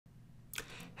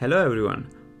Hello everyone,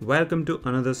 welcome to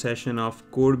another session of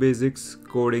Code Basics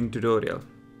coding tutorial.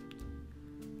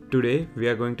 Today we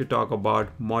are going to talk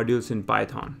about modules in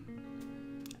Python.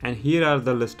 And here are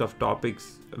the list of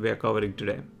topics we are covering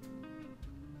today.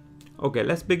 Okay,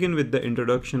 let's begin with the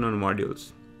introduction on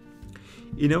modules.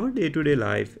 In our day-to-day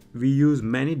life, we use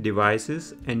many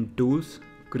devices and tools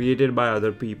created by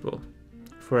other people.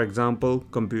 For example,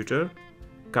 computer,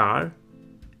 car,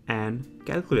 and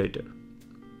calculator.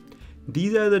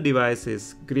 These are the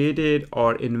devices created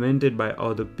or invented by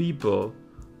other people,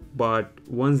 but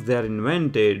once they are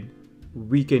invented,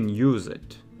 we can use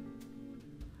it.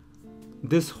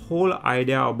 This whole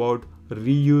idea about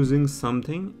reusing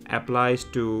something applies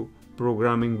to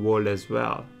programming world as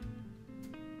well.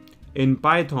 In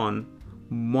Python,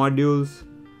 modules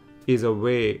is a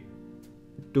way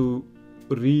to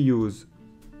reuse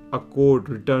a code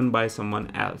written by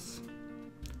someone else.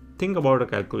 Think about a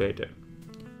calculator.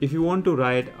 If you want to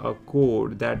write a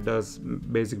code that does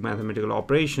basic mathematical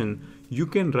operation, you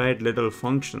can write little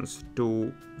functions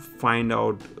to find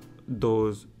out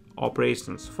those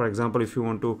operations. For example, if you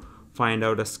want to find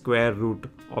out a square root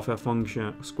of a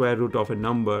function, square root of a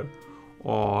number,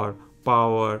 or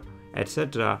power,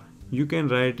 etc., you can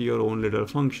write your own little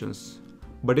functions.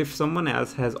 But if someone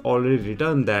else has already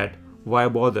written that, why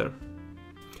bother?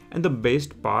 And the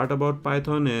best part about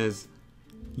Python is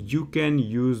you can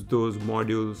use those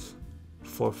modules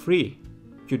for free.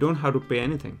 You don't have to pay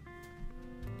anything.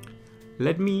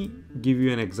 Let me give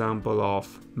you an example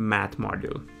of math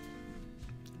module.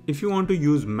 If you want to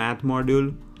use math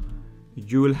module,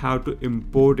 you will have to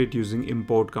import it using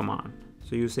import command.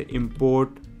 So you say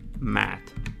import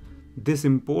math. This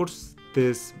imports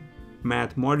this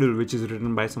math module which is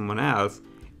written by someone else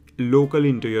locally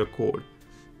into your code.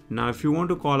 Now if you want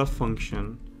to call a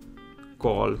function,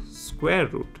 call square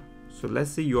root. So let's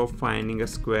say you're finding a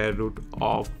square root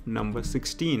of number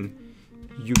 16.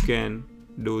 You can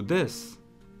do this.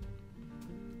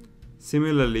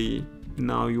 Similarly,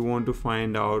 now you want to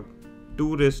find out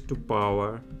 2 raised to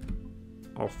power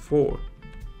of 4.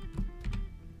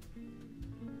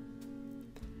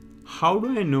 How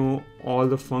do I know all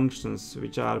the functions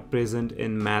which are present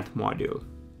in math module?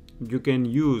 You can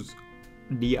use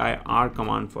dir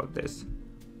command for this.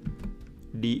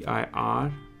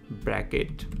 dir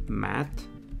bracket math.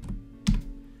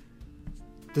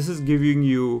 This is giving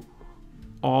you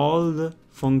all the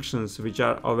functions which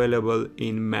are available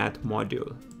in math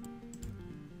module.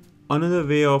 Another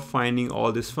way of finding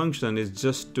all this function is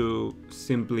just to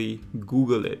simply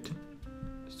Google it.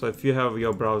 So if you have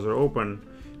your browser open,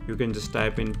 you can just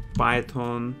type in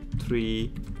Python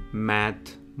 3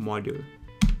 math module.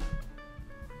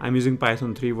 I'm using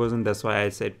Python 3 version, that's why I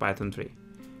said Python 3.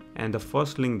 And the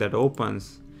first link that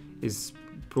opens is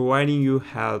providing you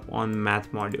help on math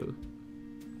module.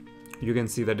 You can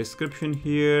see the description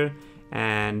here,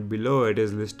 and below it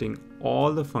is listing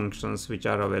all the functions which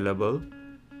are available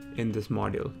in this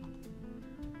module.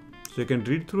 So you can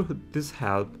read through this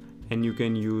help and you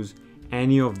can use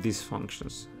any of these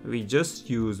functions. We just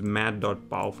use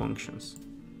math.pow functions.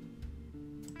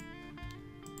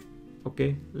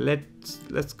 Okay,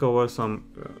 let's cover some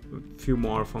few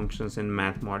more functions in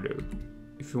math module.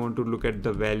 If you want to look at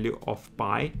the value of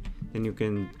pi, then you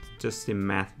can just say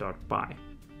math.pi.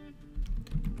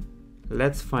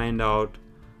 Let's find out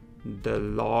the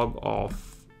log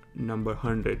of number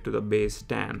 100 to the base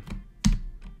 10,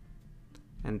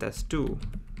 and that's 2.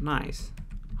 Nice.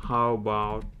 How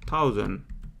about 1000?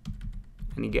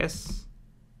 Any guess?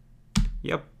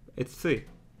 Yep, it's 3.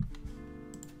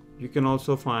 You can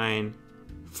also find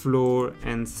floor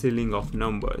and ceiling of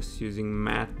numbers using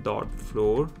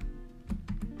math.floor.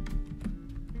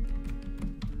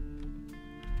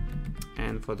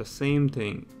 And for the same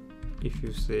thing, if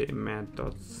you say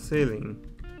math.ceiling,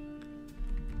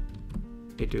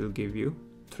 it will give you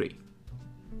 3.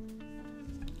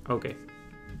 Okay.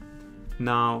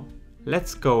 Now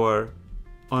let's cover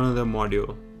another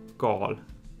module called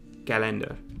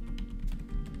calendar.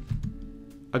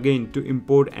 Again, to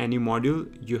import any module,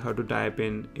 you have to type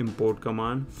in import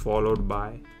command followed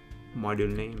by module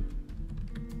name.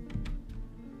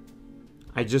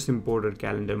 I just imported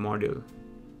calendar module.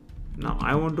 Now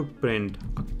I want to print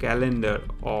a calendar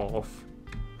of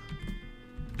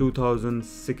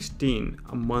 2016,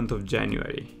 a month of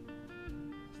January.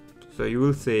 So you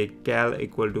will say cal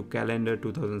equal to calendar,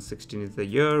 2016 is the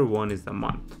year, 1 is the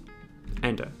month.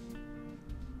 Enter.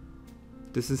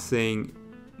 This is saying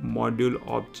module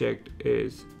object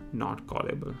is not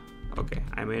callable. Okay,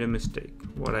 I made a mistake.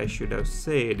 What I should have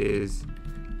said is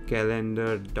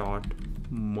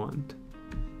calendar.month,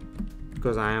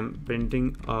 because I am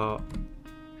printing a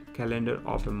calendar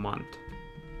of a month.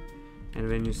 And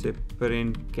when you say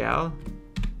print cal,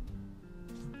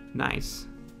 nice.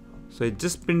 So it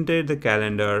just printed the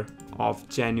calendar of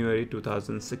January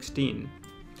 2016.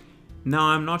 Now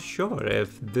I'm not sure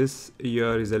if this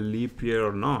year is a leap year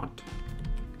or not.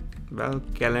 Well,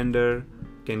 calendar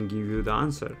can give you the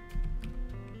answer.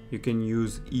 You can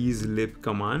use islib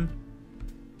command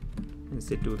and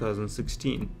say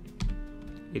 2016.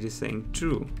 It is saying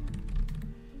true.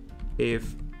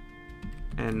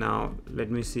 And now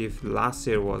let me see if last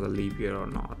year was a leap year or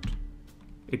not.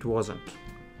 It wasn't.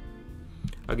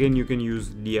 Again, you can use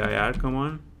dir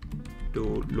command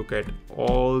to look at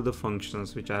all the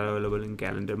functions which are available in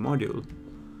calendar module.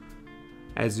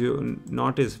 As you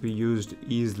notice, we used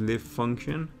islib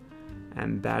function,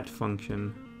 and that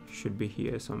function should be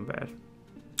here somewhere.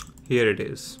 Here it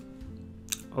is.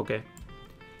 Okay.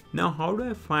 Now how do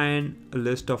I find a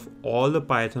list of all the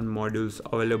Python modules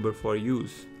available for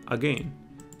use? Again,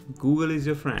 Google is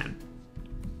your friend.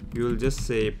 You will just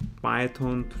say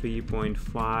Python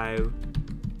 3.5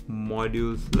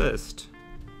 modules list,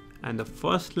 and the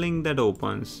first link that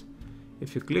opens,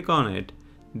 if you click on it,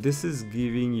 this is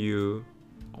giving you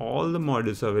all the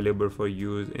modules available for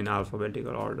use in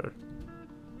alphabetical order.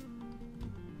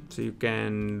 So you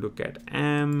can look at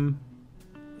M,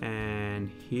 and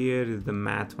here is the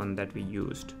math one that we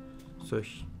used. So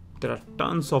there are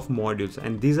tons of modules,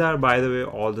 and these are, by the way,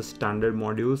 all the standard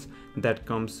modules that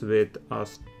comes with a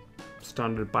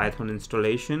standard Python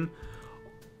installation.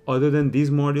 Other than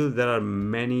these modules, there are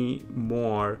many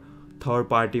more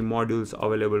third-party modules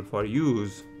available for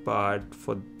use, but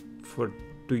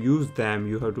to use them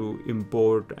you have to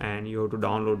import and you have to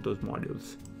download those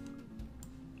modules.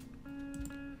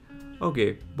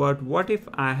 Okay, but what if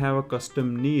I have a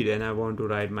custom need and I want to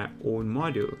write my own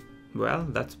module? Well,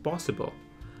 that's possible.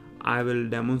 I will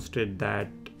demonstrate that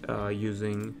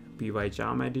using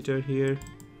PyCharm editor here.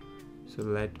 So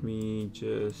let me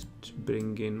just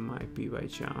bring in my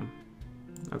PyCharm.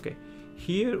 Okay,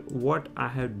 here what I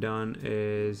have done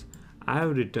is I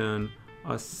have written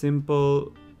a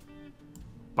simple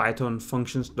Python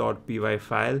functions.py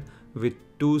file with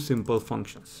two simple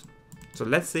functions. So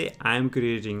let's say I'm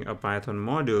creating a Python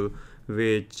module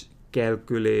which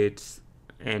calculates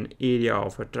an area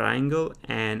of a triangle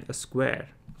and a square.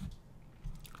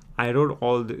 I wrote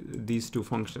all these two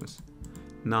functions.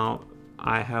 Now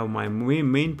I have my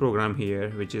main program here,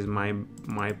 which is my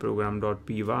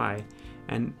program.py,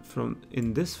 and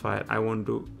in this file I want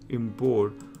to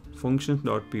import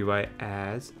functions.py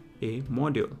as a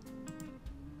module.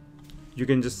 You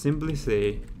can just simply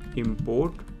say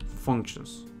import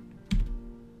functions.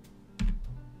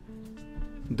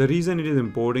 The reason it is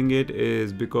importing it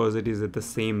is because it is at the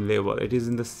same level. It is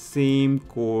in the same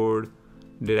code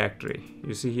directory.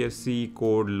 You see here C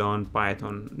code learn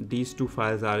Python. These two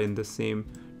files are in the same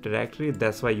directory.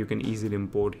 That's why you can easily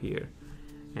import here.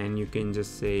 And you can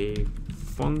just say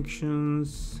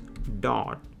functions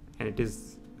dot, and it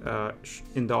is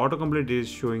in the autocomplete it is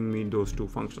showing me those two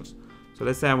functions. So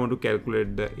let's say I want to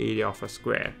calculate the area of a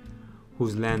square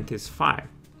whose length is 5.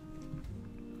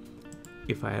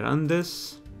 If I run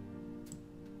this,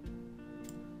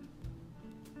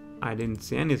 I didn't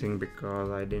see anything because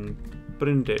I didn't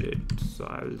printed it. So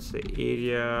I will say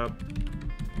area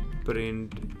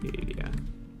print area.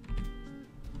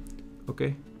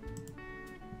 Okay.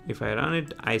 If I run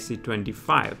it, I see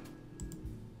 25.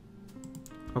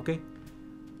 Okay.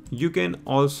 You can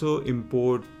also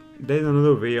import. There's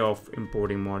another way of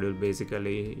importing module.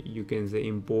 Basically, you can say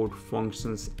import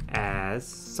functions as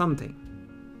something,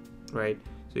 right?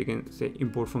 So you can say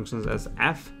import functions as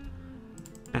f,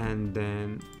 and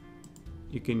then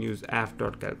you can use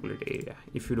f.calculate area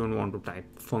if you don't want to type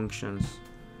functions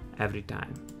every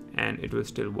time, and it will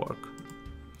still work.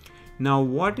 Now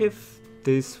what if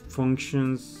this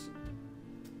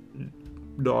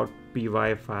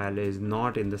functions.py file is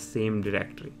not in the same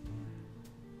directory?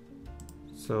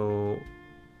 So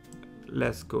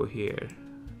let's go here.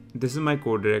 This is my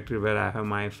code directory where I have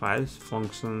my files,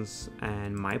 functions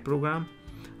and my program.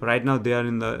 Right now they are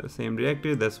in the same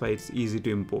directory, that's why it's easy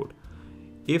to import.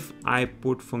 If I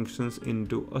put functions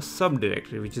into a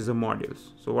subdirectory, which is a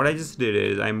modules. So what I just did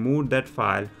is I moved that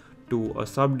file to a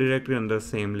subdirectory under the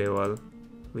same level,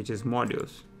 which is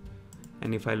modules.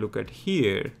 And if I look at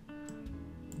here,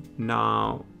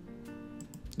 now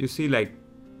you see like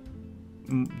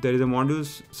there is a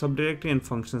modules subdirectory and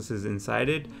functions is inside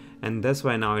it, and that's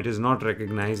why now it is not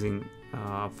recognizing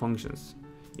functions.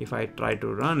 If I try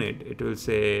to run it, it will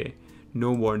say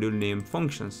no module name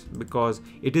functions, because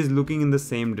it is looking in the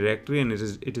same directory and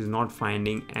it is not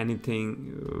finding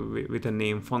anything with a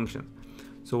name function.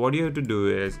 So what you have to do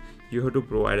is you have to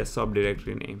provide a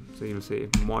subdirectory name. So you'll say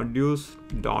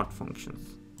modules.functions.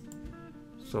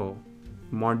 So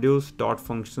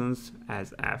modules.functions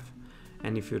as f,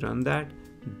 and if you run that,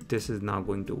 this is now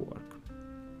going to work.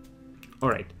 All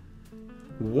right,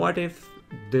 what if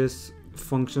this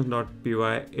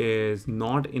functions.py is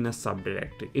not in a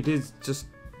subdirectory? It is just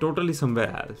totally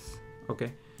somewhere else.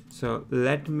 Okay, so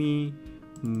let me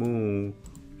move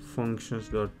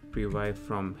functions.py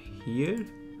from here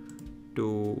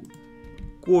to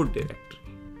code directory.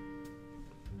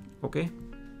 Okay,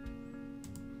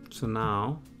 so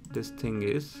now this thing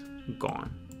is gone.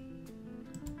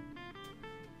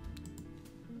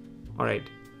 All right,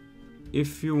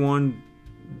 if you want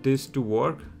this to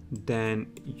work, then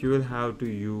you will have to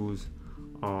use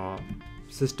a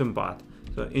system path.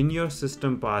 So in your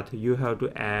system path, you have to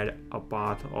add a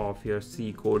path of your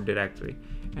C code directory,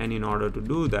 and in order to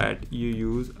do that, you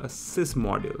use a sys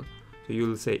module. So you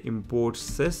will say import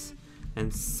sys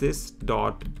and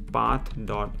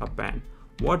sys.path.append.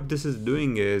 What this is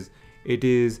doing is it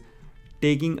is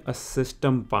taking a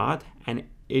system path and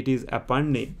it is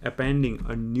appending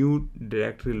a new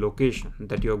directory location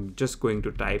that you're just going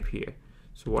to type here.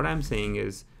 So what I'm saying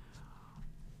is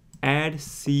add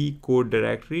C code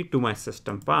directory to my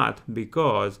system path,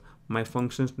 because my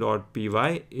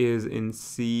functions.py is in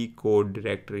C code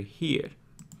directory here.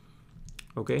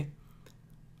 Okay,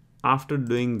 after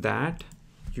doing that,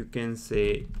 you can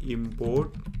say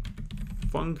import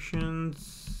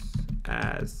functions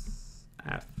as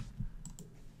f.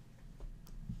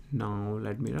 Now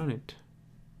let me run it.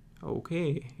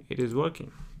 Okay, it is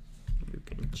working. You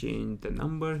can change the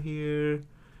number here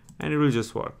and it will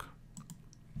just work.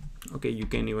 Okay, you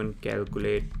can even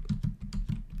calculate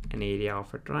an area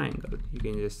of a triangle. You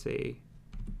can just say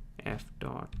f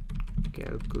dot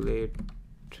calculate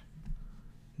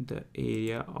the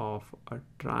area of a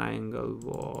triangle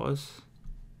was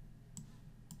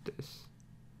this.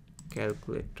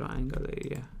 Calculate triangle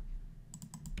area.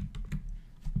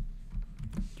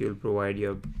 You'll provide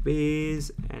your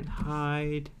base and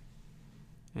height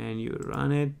and you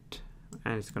run it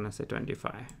and it's gonna say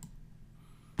 25.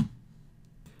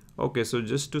 Okay, so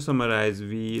just to summarize,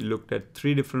 we looked at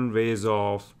 3 different ways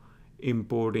of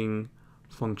importing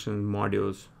function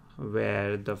modules,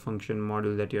 where the function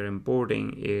module that you're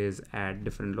importing is at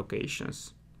different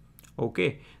locations.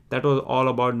 Okay, that was all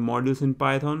about modules in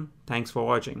Python. Thanks for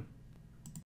watching.